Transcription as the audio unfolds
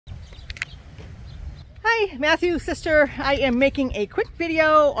Hi, Matthew's sister. I am making a quick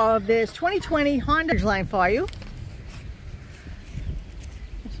video of this 2020 Honda Ridgeline for you,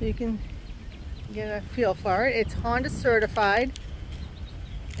 so you can get a feel for it. It's Honda certified.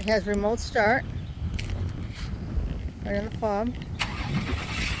 It has remote start right in the fob.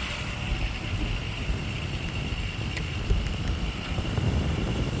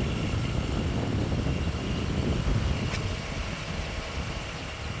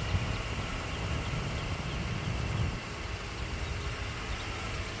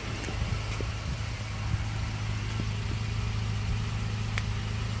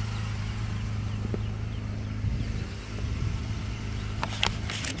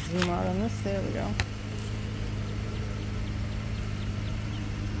 Zoom out on this. There we go.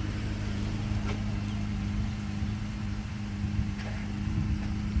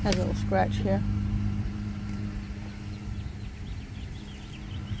 Has a little scratch here.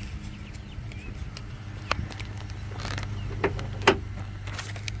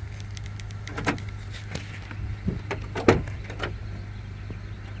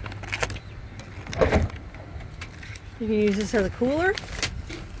 You can use this as a cooler.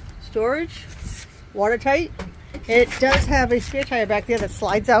 Storage, watertight. It does have a spare tire back there that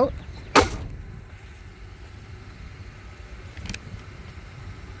slides out.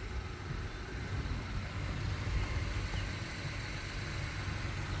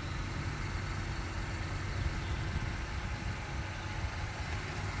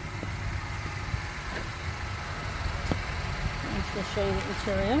 I'm just going to show you the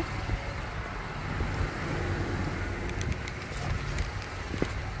interior.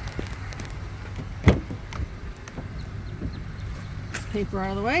 Paper out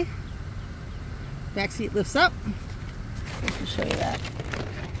of the way. Back seat lifts up. I'll show you that.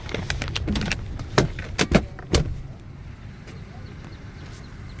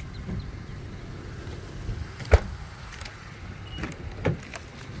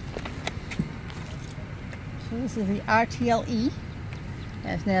 So this is the RTL-E.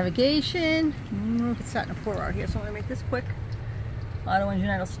 Has navigation. Look, it's starting to pour out here, so I'm going to make this quick. Auto engine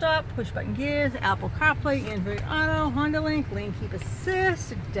idle stop, push button gears, Apple CarPlay, Android Auto, Honda Link, lane keep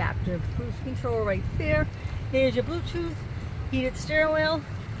assist, adaptive cruise control right there. Here's your Bluetooth, heated steering wheel,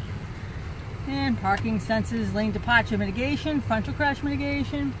 and parking sensors, lane departure mitigation, frontal crash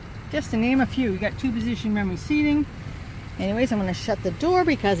mitigation, just to name a few. You got 2-position memory seating. Anyways, I'm going to shut the door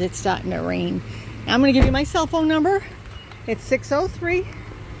because it's starting to rain. Now I'm going to give you my cell phone number. It's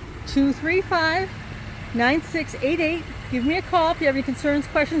 603-235-9688. Give me a call if you have any concerns,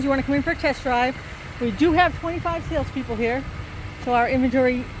 questions, you want to come in for a test drive. We do have 25 salespeople here, so our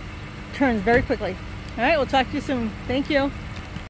inventory turns very quickly. All right, we'll talk to you soon. Thank you.